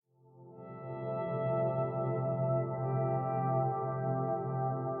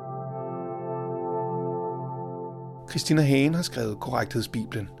Christina Hagen har skrevet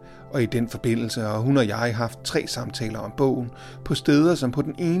Korrekthedsbibelen, og i den forbindelse har hun og jeg haft 3 samtaler om bogen på steder, som på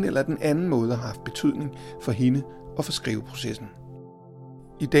den ene eller den anden måde har haft betydning for hende og for skriveprocessen.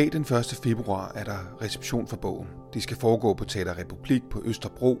 I dag, den 1. februar, er der reception for bogen. Det skal foregå på Teater Republik på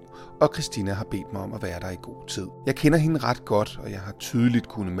Østerbro, og Christina har bedt mig om at være der i god tid. Jeg kender hende ret godt, og jeg har tydeligt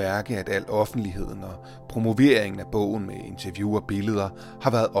kunnet mærke, at al offentligheden og promoveringen af bogen med interview og billeder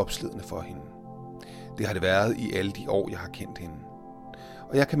har været opslidende for hende. Det har det været i alle de år, jeg har kendt hende.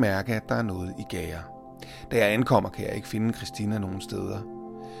 Og jeg kan mærke, at der er noget i gære. Da jeg ankommer, kan jeg ikke finde Christina nogen steder.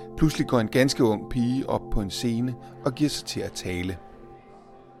 Pludselig går en ganske ung pige op på en scene og giver sig til at tale.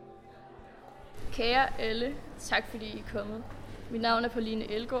 Kære alle, tak fordi I er kommet. Mit navn er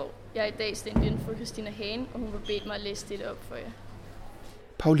Pauline Elgaard. Jeg er i dag stand-in for Christina Hagen, og hun vil bede mig at læse det op for jer.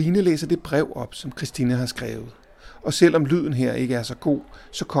 Pauline læser det brev op, som Christina har skrevet. Og selvom lyden her ikke er så god,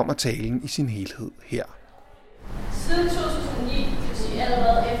 så kommer talen i sin helhed her. Siden 2009, vil sige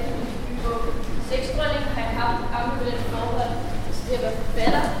allerede efter min debutbog, Sexbrølling, har jeg haft ambivalent forhold til det at være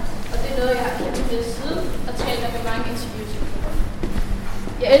forfatter, og det er noget, jeg har kæmpet med siden og talt om i mange interviews.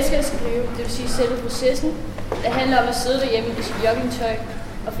 Jeg elsker at skrive, det vil sige selve processen, der handler om at sidde derhjemme i sit joggingtøj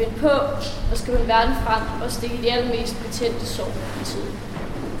og finde på og skrive en verden frem og stikke de allermest betændte sår i tiden.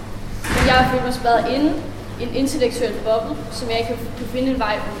 Men jeg har følt mig spærret inde i en intellektuel boble, som jeg ikke kunne finde en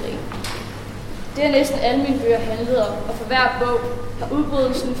vej ud af. Det har næsten alle mine bøger handlet om, og for hver bog har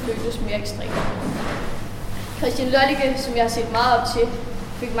udbrydelsen føltes mere ekstrem. Christian Lollicke, som jeg har set meget op til,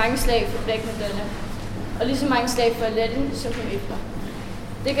 fik mange slag for Black Madonna, og lige så mange slag for Aladdin, som kom efter.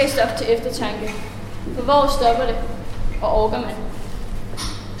 Det gav stof til eftertanke. For hvor stopper det, og orker man?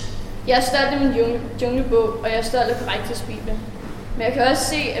 Jeg er stolt af min junglebog, og jeg er stolt af Korrekthedsbibelen. Men jeg kan også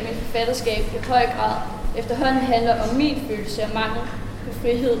se, at mit forfatterskab i høj grad efterhånden handler om min følelse af mangel på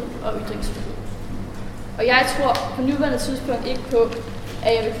frihed og ytringsfrihed. Og jeg tror på nuværende tidspunkt ikke på,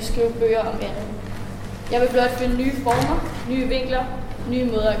 at jeg vil kunne skrive bøger om andet. Jeg vil blot finde nye former, nye vinkler, nye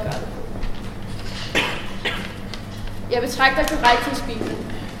måder at gøre det på. Jeg betragter Korrekthedsbibelen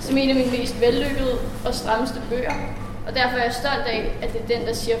som en af mine mest vellykkede og strammeste bøger, og derfor er jeg stolt af, at det er den,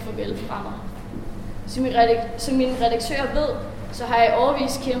 der siger farvel fra mig. Som min redaktør ved, så har jeg i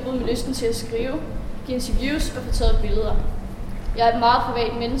årevis kæmpet med lysten til at skrive, give interviews og få taget billeder. Jeg er et meget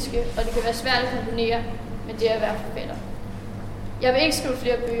privat menneske, og det kan være svært at kombinere med det at være forfatter. Jeg vil ikke skrive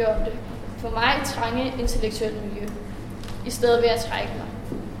flere bøger om det. For mig trange intellektuelt miljø. I stedet vil jeg trække mig.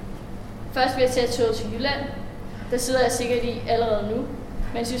 Først vil jeg tage toget til Jylland. Der sidder jeg sikkert i allerede nu,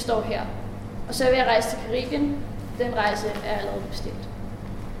 mens jeg står her. Og så vil jeg rejse til Karibien. Den rejse er allerede bestilt.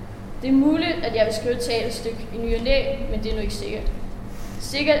 Det er muligt, at jeg vil skrive et teaterstykke i ny og næ, men det er nu ikke sikkert.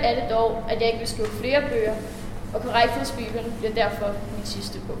 Sikkert er det dog, at jeg ikke vil skrive flere bøger, og Korrekthedsbibelen bliver derfor min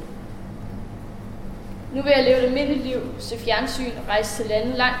sidste bog. Nu vil jeg leve et almindeligt liv, se fjernsyn og rejse til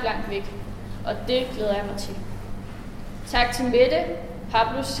lande langt, langt væk, og det glæder jeg mig til. Tak til Mette,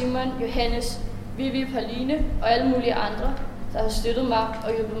 Pablo, Simon, Johannes, Vivi, Pauline og alle mulige andre, der har støttet mig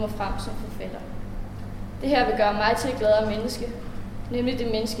og hjulpet mig frem som forfatter. Det her vil gøre mig til et gladere menneske, nemlig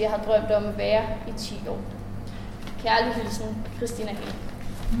det menneske, jeg har drømt om at være i 10 år. Kærlig hilsen, Christina Hagen.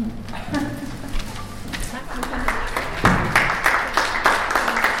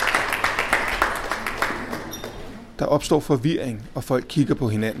 Der opstår forvirring, og folk kigger på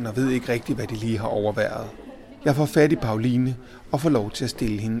hinanden og ved ikke rigtigt, hvad de lige har overværet. Jeg får fat i Pauline og får lov til at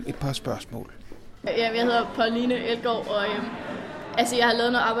stille hende et par spørgsmål. Jeg hedder Pauline Elgaard, og jeg har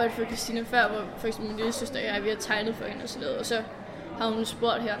lavet noget arbejde for Christina før, hvor for eksempel min lille søster og jeg, vi har tegnet for hende og sådan noget, og så har hun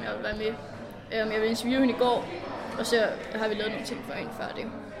spurgt her, om jeg vil være med. Jeg vil interviewe hende i går, og så har vi lavet nogle ting for hende før det.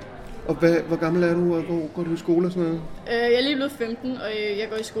 Og hvor gammel er du, og hvor går du i skole og sådan noget? Jeg er lige blevet 15, og jeg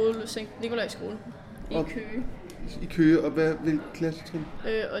går i skole på St. Nikolajs skole i Køge. I Køge, og hvilken klassetrin?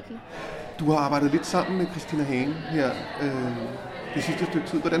 8. Du har arbejdet lidt sammen med Christina Hagen her det sidste stykke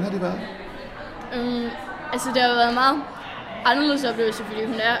tid. Hvordan har det været? Det har været meget anderledes oplevelse, fordi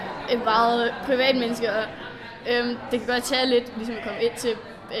hun er et meget privat menneske, og det kan godt tage lidt ligesom at komme ind til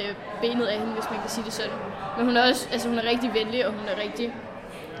benet af hende, hvis man kan sige det sådan. Men hun er også, hun er rigtig venlig, og hun er rigtig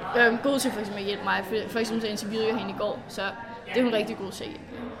god til for eksempel at hjælpe mig. For eksempel så interviewede jeg hende i går, så det er hun rigtig god til at hjælpe.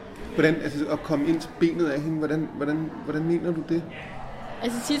 Hvordan, at komme ind til benet af hende, hvordan mener du det?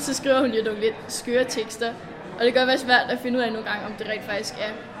 Tit så skriver hun jo nogle lidt skøre tekster, og det kan godt være svært at finde ud af nogle gange, om det rent faktisk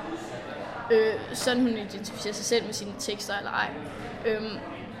er sådan, hun identificerer sig selv med sine tekster eller ej.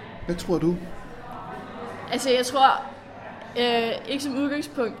 Hvad tror du? Jeg tror ikke som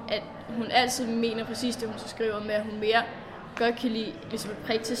udgangspunkt, at hun altid mener præcis det, hun så skriver, med at hun mere godt kan lide ligesom at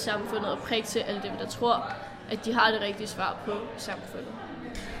præge til samfundet og præge til alle dem, der tror, at de har det rigtige svar på samfundet.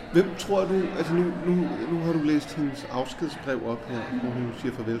 Hvem tror du, altså nu har du læst hendes afskedsbrev op her, hvor hun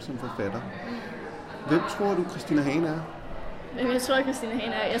siger farvel som forfatter. Hvem tror du, Christina Hane er? Jeg tror, Christina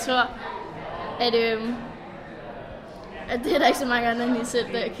Hane er. Jeg tror, at det er der ikke så mange andre end lige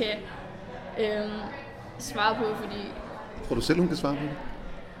selv, der kan svare på, fordi... Tror du selv, hun kan svare på det?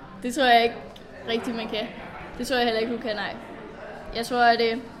 Det tror jeg ikke rigtigt, man kan. Det tror jeg heller ikke, hun kan, nej. Jeg tror, at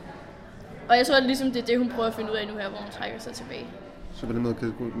det ligesom det er det, hun prøver at finde ud af nu her, hvor hun trækker sig tilbage. Så på den måde kan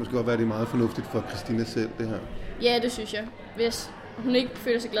det måske godt være, det er meget fornuftigt for Christina selv, det her? Ja, det synes jeg. Hvis hun ikke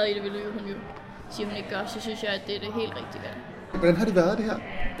føler sig glad i det, vil hun jo sige, hun ikke gør, så synes jeg, at det er det helt rigtige valg. Hvordan har det været, det her?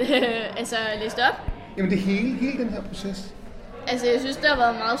 Altså, læst op? Jamen, det hele den her proces? Altså, jeg synes, det har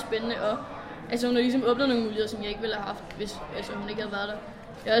været meget spændende, og altså, hun har ligesom åbnet nogle muligheder, som jeg ikke ville have haft, hvis hun ikke havde været der.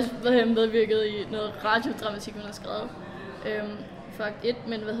 Jeg har også været medvirket i noget radiodramatik, hun har skrevet. For akt 1,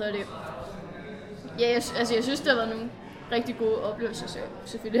 men Ja, jeg synes, der var nogle rigtig gode oplevelser, så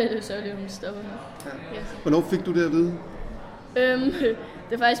selvfølgelig er det sørgeligt, at hun stopper nu. Ja. Yes. Hvornår fik du det at vide? Det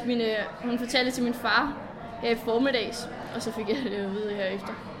er faktisk hun fortalte det til min far her i formiddags, og så fik jeg det at vide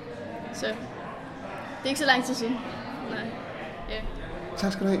herefter. Så det er ikke så lang tid siden. Nej. Ja.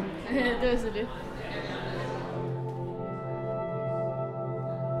 Tak skal du have. Det var så lidt.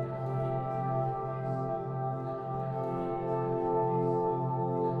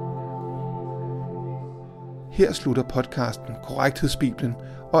 Her slutter podcasten Korrekthedsbibelen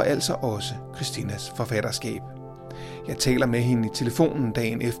og altså også Christinas forfatterskab. Jeg taler med hende i telefonen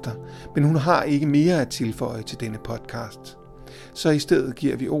dagen efter, men hun har ikke mere at tilføje til denne podcast. Så i stedet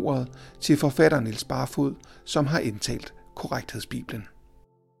giver vi ordet til forfatter Niels Barfod, som har indtalt Korrekthedsbibelen.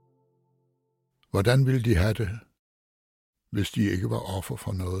 Hvordan ville de have det, hvis de ikke var offer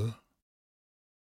for noget?